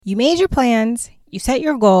You made your plans, you set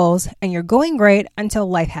your goals, and you're going great until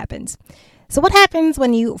life happens. So what happens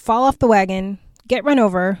when you fall off the wagon, get run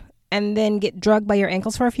over, and then get drugged by your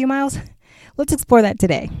ankles for a few miles? Let's explore that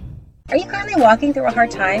today. Are you currently walking through a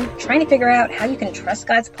hard time, trying to figure out how you can trust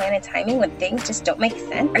God's plan and timing when things just don't make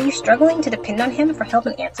sense? Are you struggling to depend on Him for help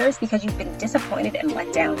and answers because you've been disappointed and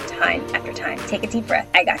let down time after time? Take a deep breath.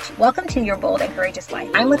 I got you. Welcome to Your Bold and Courageous Life.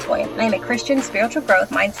 I'm Latoya, and I am a Christian spiritual growth,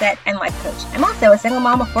 mindset, and life coach. I'm also a single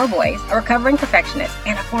mom of 4 boys, a recovering perfectionist,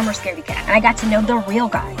 and a former scaredy cat. And I got to know the real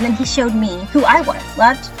guy. And then He showed me who I was,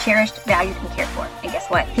 loved, cherished, valued, and cared for. And guess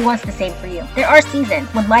what? He wants the same for you. There are seasons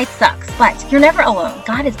when life sucks, but you're never alone.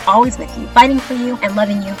 God is always with you, fighting for you and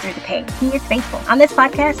loving you through the pain. He is faithful. On this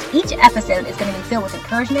podcast, each episode is going to be filled with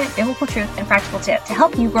encouragement, biblical truth, and practical tips to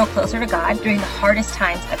help you grow closer to God during the hardest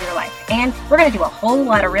times of your life. And we're going to do a whole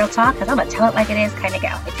lot of real talk because I'm a tell it like it is kind of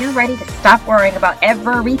gal. If you're ready to stop worrying about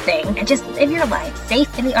everything and just live your life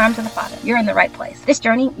safe in the arms of the Father, you're in the right place. This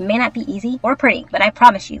journey may not be easy or pretty, but I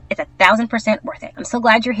promise you, it's 1,000% worth it. I'm so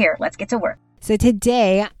glad you're here. Let's get to work. So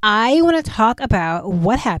today, I want to talk about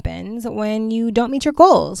what happens when you don't meet your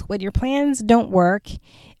goals, when your plans don't work,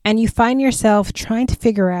 and you find yourself trying to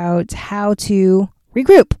figure out how to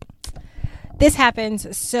regroup. This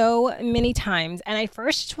happens so many times, and I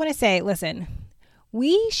first just want to say, listen,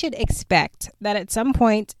 we should expect that at some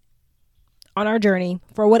point on our journey,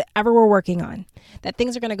 for whatever we're working on, that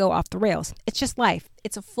things are going to go off the rails. It's just life.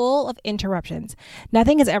 It's full of interruptions.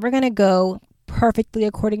 Nothing is ever going to go perfectly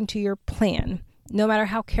according to your plan, no matter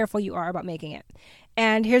how careful you are about making it.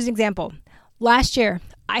 And here's an example. Last year,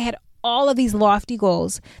 I had all of these lofty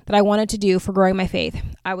goals that I wanted to do for growing my faith.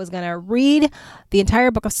 I was going to read the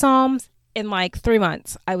entire book of Psalms in like 3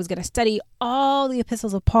 months. I was going to study all the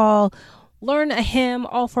epistles of Paul, learn a hymn,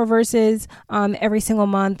 all 4 verses every single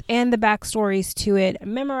month, and the backstories to it,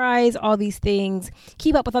 memorize all these things,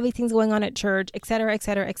 keep up with all these things going on at church, etc.,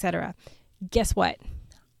 etc., etc. Guess what?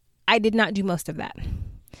 I did not do most of that.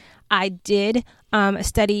 I did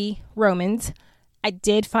study Romans. I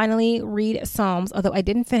did finally read Psalms, although I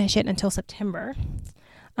didn't finish it until September.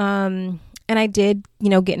 And I did,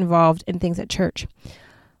 get involved in things at church.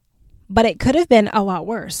 But it could have been a lot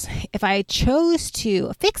worse if I chose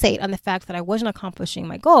to fixate on the fact that I wasn't accomplishing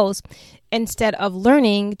my goals instead of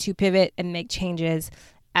learning to pivot and make changes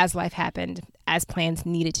as life happened, as plans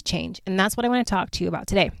needed to change. And that's what I want to talk to you about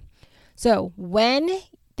today. So when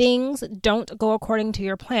things don't go according to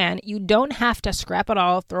your plan, you don't have to scrap it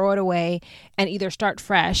all, throw it away, and either start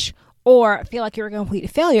fresh or feel like you're a complete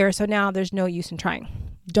failure, so now there's no use in trying.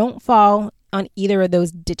 Don't fall on either of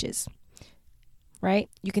those ditches, right?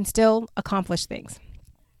 You can still accomplish things.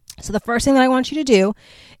 So the first thing that I want you to do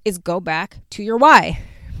is go back to your why,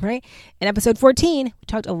 right? In episode 14, we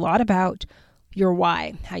talked a lot about your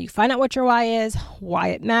why, how you find out what your why is, why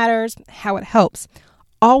it matters, how it helps.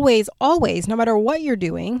 Always, no matter what you're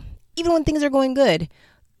doing, even when things are going good,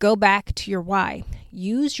 go back to your why.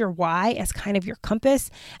 Use your why as kind of your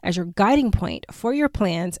compass, as your guiding point for your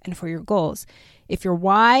plans and for your goals. If your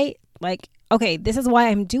why, okay, this is why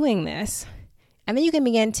I'm doing this, and then you can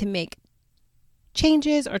begin to make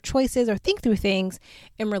changes or choices or think through things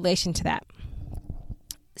in relation to that.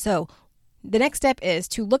 So the next step is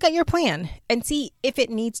to look at your plan and see if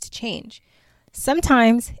it needs to change.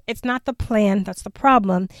 Sometimes it's not the plan that's the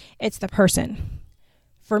problem, it's the person.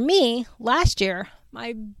 For me, last year,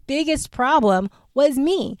 my biggest problem was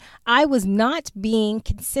me. I was not being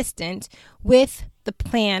consistent with the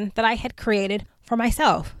plan that I had created for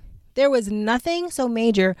myself. There was nothing so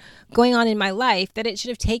major going on in my life that it should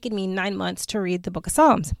have taken me 9 months to read the book of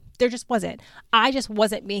Psalms. There just wasn't. I just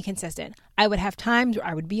wasn't being consistent. I would have times where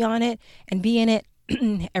I would be on it and be in it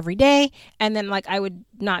every day, and then I would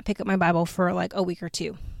not pick up my Bible for a week or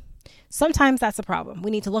 2. Sometimes that's the problem.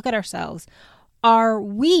 We need to look at ourselves. Are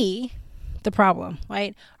we the problem,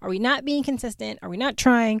 right? Are we not being consistent? Are we not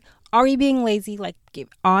trying? Are we being lazy?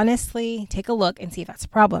 Honestly, take a look and see if that's a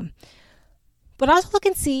problem. But also look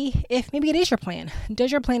and see if maybe it is your plan.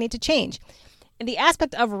 Does your plan need to change? In the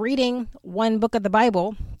aspect of reading one book of the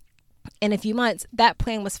Bible in a few months, that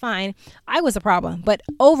plan was fine. I was the problem. But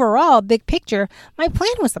overall, big picture, my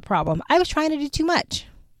plan was the problem. I was trying to do too much.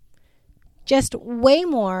 Just way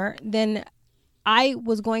more than I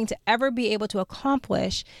was going to ever be able to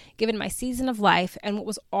accomplish given my season of life and what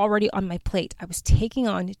was already on my plate. I was taking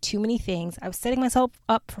on too many things. I was setting myself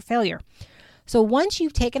up for failure. So once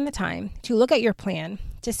you've taken the time to look at your plan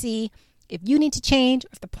to see if you need to change, or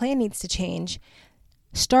if the plan needs to change,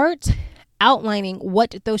 start outlining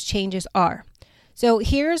what those changes are. So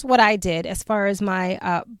here's what I did as far as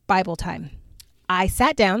my Bible time. I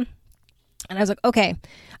sat down and I was like, okay,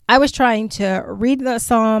 I was trying to read the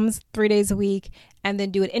Psalms 3 days a week and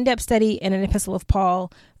then do an in-depth study and an epistle of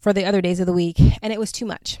Paul for the other days of the week, and it was too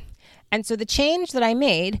much. And so the change that I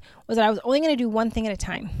made was that I was only going to do one thing at a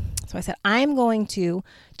time. So I said, I'm going to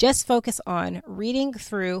just focus on reading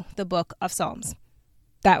through the book of Psalms.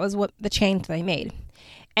 That was what the change that I made.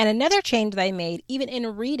 And another change that I made, even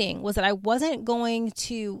in reading, was that I wasn't going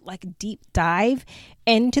to deep dive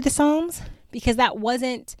into the Psalms because that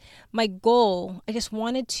wasn't my goal. I just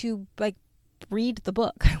wanted to read the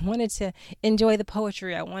book. I wanted to enjoy the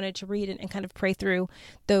poetry. I wanted to read and kind of pray through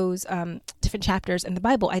those different chapters in the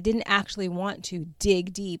Bible. I didn't actually want to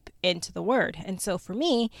dig deep into the word. And so for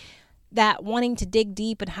me, that wanting to dig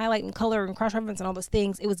deep and highlight and color and cross-reference and all those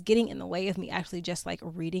things, it was getting in the way of me actually just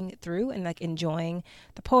reading it through and enjoying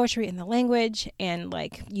the poetry and the language and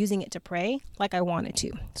using it to pray like I wanted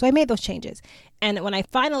to. So I made those changes. And when I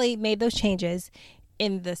finally made those changes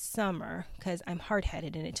in the summer, because I'm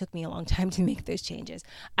hard-headed and it took me a long time to make those changes,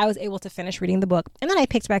 I was able to finish reading the book. And then I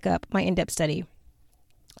picked back up my in-depth study.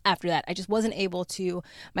 After that, I just wasn't able to,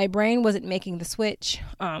 my brain wasn't making the switch,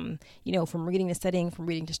 from reading to studying, from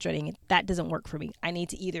reading to studying. That doesn't work for me. I need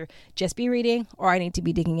to either just be reading or I need to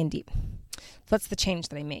be digging in deep. So that's the change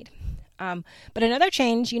that I made. But another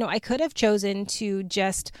change, I could have chosen to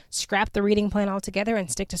just scrap the reading plan altogether and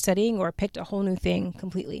stick to studying, or picked a whole new thing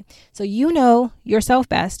completely. So you know yourself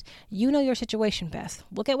best. You know your situation best.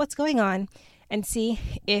 Look at what's going on and see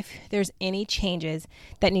if there's any changes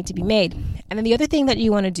that need to be made. And then the other thing that you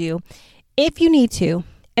want to do, if you need to,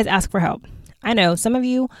 is ask for help. I know some of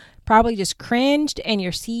you probably just cringed in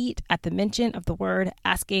your seat at the mention of the word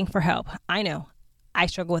asking for help. I know. I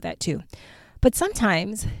struggle with that too. But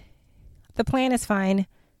sometimes the plan is fine.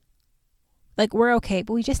 We're okay,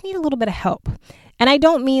 but we just need a little bit of help. And I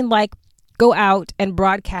don't mean go out and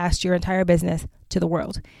broadcast your entire business to the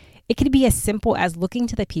world. It could be as simple as looking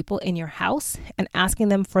to the people in your house and asking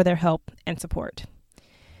them for their help and support,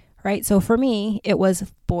 right? So for me, it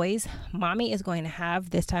was, boys, mommy is going to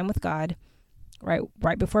have this time with God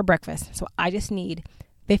right before breakfast. So I just need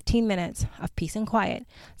 15 minutes of peace and quiet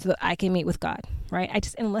so that I can meet with God, right? I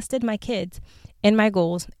just enlisted my kids in my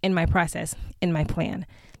goals, in my process, in my plan,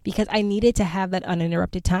 because I needed to have that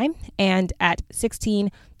uninterrupted time. And at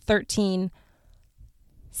 16, 13,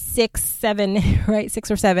 6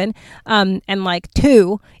 or 7, and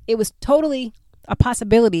 2, it was totally a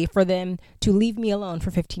possibility for them to leave me alone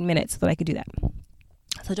for 15 minutes so that I could do that.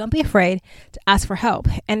 So don't be afraid to ask for help.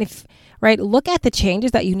 And look at the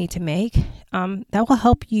changes that you need to make. That will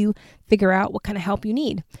help you figure out what kind of help you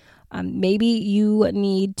need. Maybe you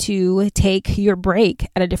need to take your break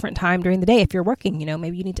at a different time during the day if you're working.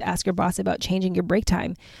 Maybe you need to ask your boss about changing your break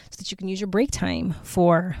time so that you can use your break time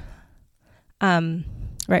for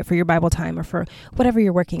your Bible time or for whatever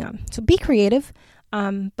you're working on. So be creative.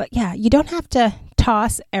 But yeah, you don't have to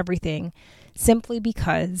toss everything simply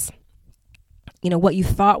because, what you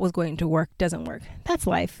thought was going to work doesn't work. That's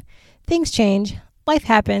life. Things change. Life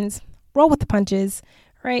happens. Roll with the punches,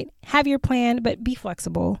 right? Have your plan, but be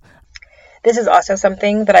flexible. This is also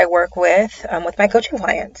something that I work with my coaching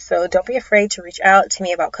clients. So don't be afraid to reach out to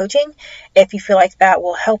me about coaching if you feel like that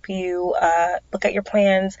will help you look at your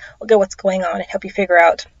plans, look at what's going on, and help you figure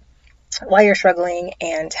out why you're struggling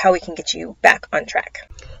and how we can get you back on track.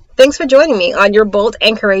 Thanks for joining me on Your Bold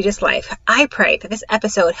and Courageous Life. I pray that this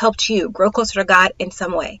episode helped you grow closer to God in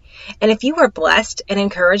some way. And if you were blessed and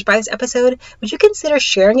encouraged by this episode, would you consider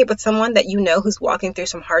sharing it with someone that you know who's walking through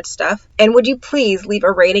some hard stuff? And would you please leave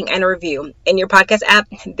a rating and a review in your podcast app?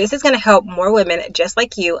 This is going to help more women just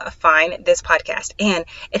like you find this podcast. And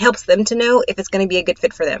it helps them to know if it's going to be a good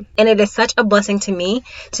fit for them. And it is such a blessing to me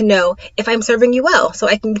to know if I'm serving you well, so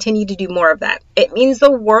I can continue to do more of that. It means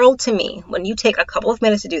the world to me when you take a couple of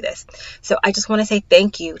minutes to do this. So I just want to say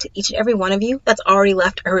thank you to each and every one of you that's already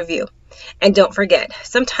left a review. And don't forget,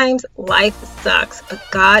 sometimes life sucks, but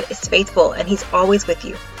God is faithful and He's always with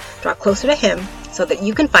you. Draw closer to Him so that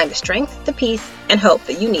you can find the strength, the peace, and hope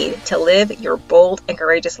that you need to live your bold and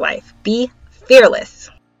courageous life. Be fearless.